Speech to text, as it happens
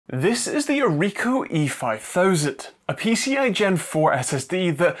This is the Orico E5000, a PCIe Gen4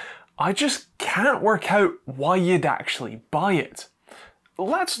 SSD that I just can't work out why you'd actually buy it.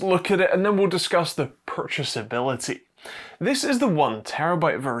 Let's look at it and then we'll discuss the purchasability. This is the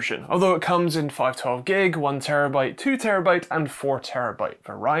 1TB version, although it comes in 512GB, 1TB, 2TB and 4TB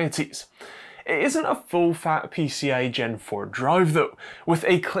varieties. It isn't a full-fat PCIe Gen4 drive though, with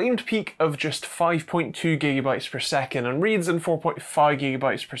a claimed peak of just 5.2GB per second on reads and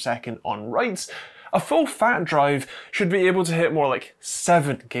 4.5GB per second on writes. A full-fat drive should be able to hit more like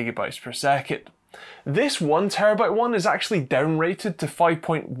 7GB per second. This 1TB one is actually downrated to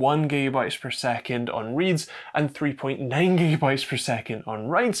 5.1GB per second on reads and 3.9GB per second on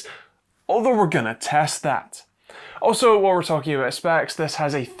writes, although we're gonna test that. Also, while we're talking about specs, this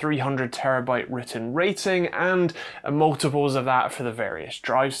has a 300TB written rating and multiples of that for the various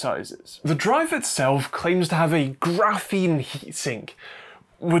drive sizes. The drive itself claims to have a graphene heatsink,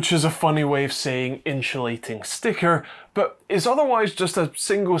 which is a funny way of saying insulating sticker, but is otherwise just a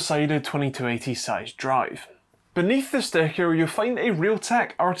single-sided 2280 size drive. Beneath the sticker, you'll find a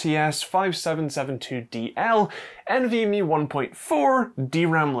Realtek RTS 5772DL NVMe 1.4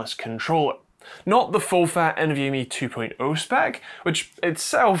 DRAM-less controller. Not the full-fat NVMe 2.0 spec, which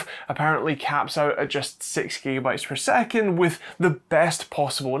itself apparently caps out at just 6GB per second with the best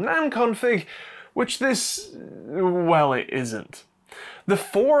possible NAND config, which this, well, it isn't. The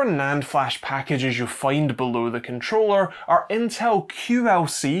 4 NAND flash packages you'll find below the controller are Intel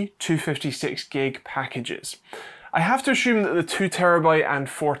QLC 256GB packages. I have to assume that the 2TB and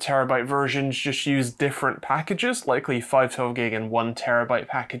 4TB versions just use different packages, likely 512GB and 1TB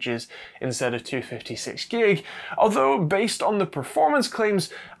packages instead of 256GB, although based on the performance claims,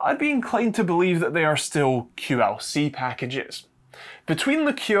 I'd be inclined to believe that they are still QLC packages. Between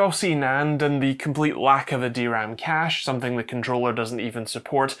the QLC NAND and the complete lack of a DRAM cache, something the controller doesn't even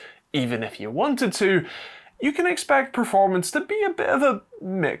support, even if you wanted to, you can expect performance to be a bit of a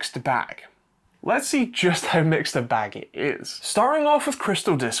mixed bag. Let's see just how mixed a bag it is. Starting off with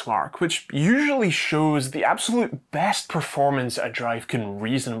Crystal Disk Mark, which usually shows the absolute best performance a drive can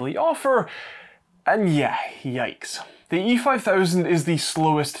reasonably offer, and yeah, yikes. The E5000 is the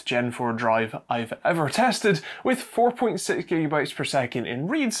slowest Gen 4 drive I've ever tested, with 4.6GB per second in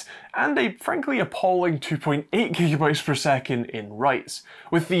reads and a frankly appalling 2.8GB per second in writes,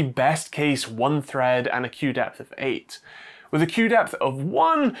 with the best case 1 thread and a queue depth of 8. With a queue depth of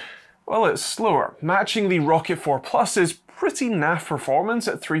 1, well, it's slower, matching the Rocket 4 Plus's pretty naff performance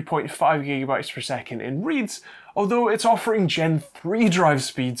at 3.5GB per second in reads, although it's offering Gen 3 drive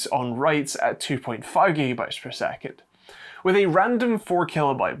speeds on writes at 2.5GB per second. With a random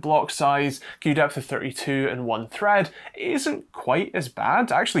 4KB block size, queue depth of 32 and 1 thread, it isn't quite as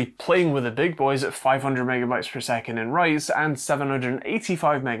bad, actually playing with the big boys at 500MB per second in writes and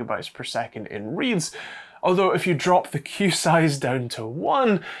 785MB per second in reads, although if you drop the queue size down to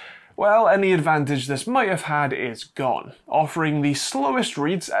 1, well, any advantage this might have had is gone, offering the slowest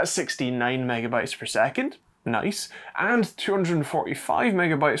reads at 69MB per second, nice, and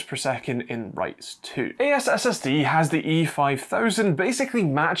 245MB per second in writes too. ASSSD has the E5000 basically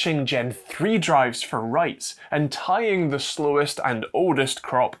matching Gen 3 drives for writes, and tying the slowest and oldest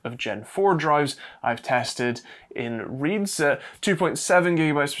crop of Gen 4 drives I've tested in reads at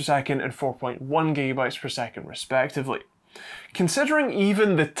 2.7GB per second and 4.1GB per second respectively. Considering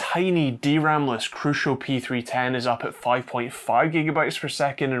even the tiny DRAM-less Crucial P310 is up at 5.5GB per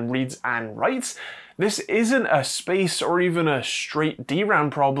second in reads and writes, this isn't a space or even a straight DRAM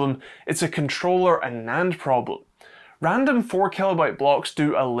problem, it's a controller and NAND problem. Random 4KB blocks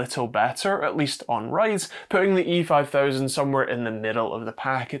do a little better, at least on writes, putting the E5000 somewhere in the middle of the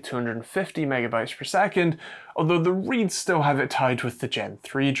pack at 250MB per second, although the reads still have it tied with the Gen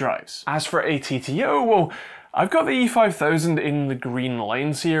 3 drives. As for ATTO, well, I've got the E5000 in the green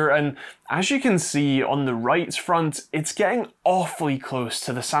lines here, and as you can see on the writes front, it's getting awfully close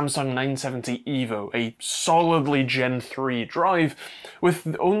to the Samsung 970 EVO, a solidly Gen 3 drive,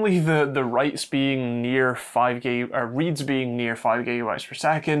 with only the writes being near 5GB, or reads being near 5GB per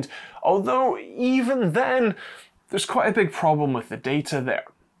second, although even then, there's quite a big problem with the data there.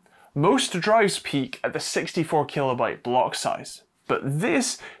 Most drives peak at the 64KB block size, but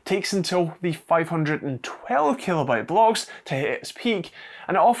this takes until the 512KB blocks to hit its peak,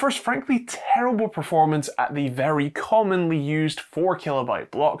 and it offers frankly terrible performance at the very commonly used 4KB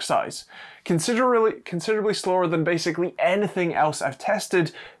block size, considerably slower than basically anything else I've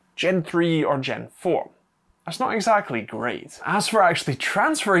tested, Gen 3 or Gen 4. That's not exactly great. As for actually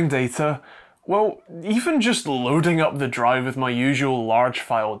transferring data, well, even just loading up the drive with my usual large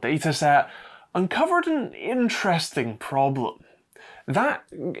file dataset uncovered an interesting problem. That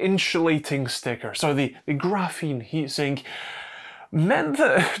insulating sticker, so the graphene heatsink, meant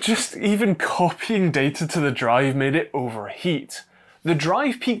that just even copying data to the drive made it overheat. The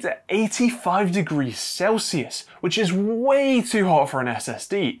drive peaked at 85 degrees Celsius, which is way too hot for an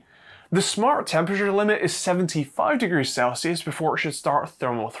SSD. The smart temperature limit is 75 degrees Celsius before it should start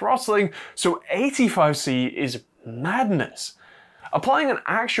thermal throttling, so 85°C is madness. Applying an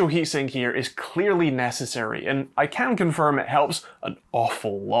actual heatsink here is clearly necessary, and I can confirm it helps an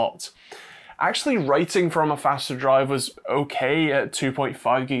awful lot. Actually writing from a faster drive was okay at 2.5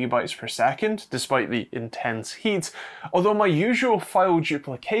 GB per second, despite the intense heat, although my usual file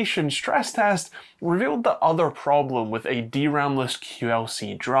duplication stress test revealed the other problem with a DRAM-less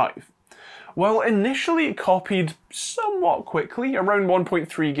QLC drive. While initially it copied somewhat quickly, around 1.3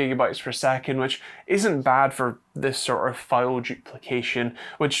 GB per second, which isn't bad for this sort of file duplication,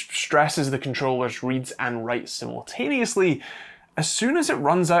 which stresses the controller's reads and writes simultaneously, as soon as it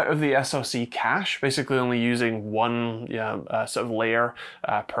runs out of the SoC cache, basically only using one sort of layer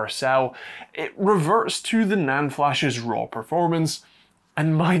per cell, it reverts to the NAND flash's raw performance,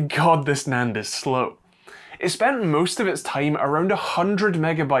 and my god, this NAND is slow. It spent most of its time around 100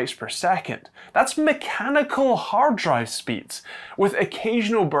 megabytes per second. That's mechanical hard drive speeds, with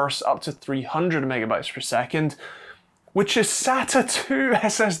occasional bursts up to 300 megabytes per second, which is SATA 2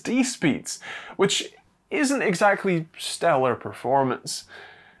 SSD speeds, which isn't exactly stellar performance.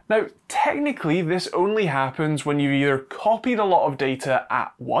 Now, technically, this only happens when you've either copied a lot of data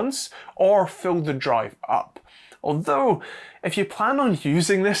at once or filled the drive up. Although, if you plan on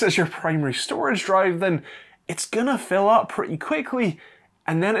using this as your primary storage drive, then it's gonna fill up pretty quickly,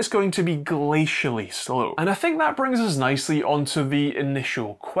 and then it's going to be glacially slow. And I think that brings us nicely onto the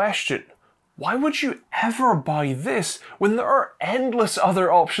initial question. Why would you ever buy this when there are endless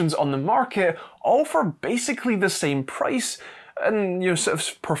other options on the market, all for basically the same price and sort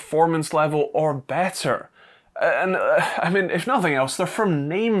of performance level or better? And I mean, if nothing else, they're from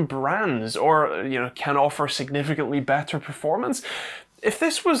name brands or can offer significantly better performance. If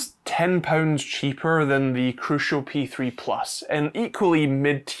this was £10 cheaper than the Crucial P3 Plus, an equally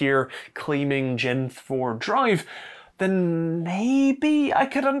mid-tier claiming Gen 4 drive, then maybe I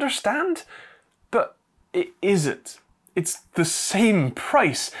could understand. But it isn't. It's the same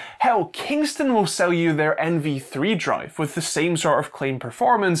price. Hell, Kingston will sell you their NV3 drive with the same sort of claim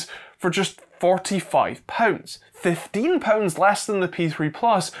performance for just £45. £15 less than the P3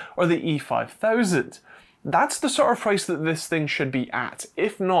 Plus or the E5000. That's the sort of price that this thing should be at,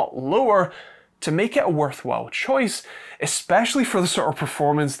 if not lower, to make it a worthwhile choice, especially for the sort of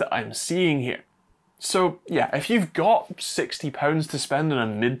performance that I'm seeing here. So yeah, if you've got £60 to spend on a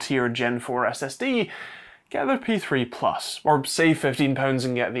mid-tier Gen 4 SSD, get the P3 Plus, or save £15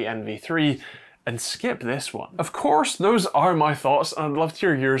 and get the NV3, and skip this one. Of course, those are my thoughts, and I'd love to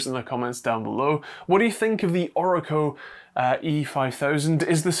hear yours in the comments down below. What do you think of the Orico E5000?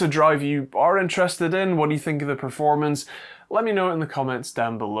 Is this a drive you are interested in? What do you think of the performance? Let me know in the comments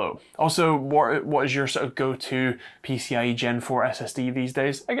down below. Also, what is your sort of go-to PCIe Gen 4 SSD these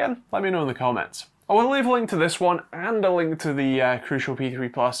days? Again, let me know in the comments. I will leave a link to this one and a link to the Crucial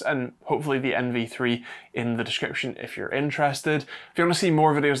P3 Plus and hopefully the NV3 in the description if you're interested. If you want to see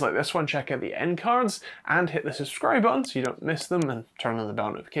more videos like this one, check out the end cards and hit the subscribe button so you don't miss them, and turn on the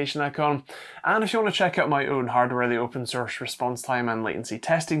bell notification icon. And if you want to check out my own hardware, the open source response time and latency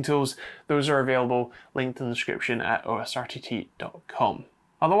testing tools, those are available, linked in the description at osrtt.com.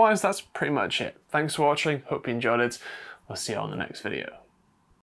 Otherwise, that's pretty much it. Thanks for watching, hope you enjoyed it. I'll see you on the next video.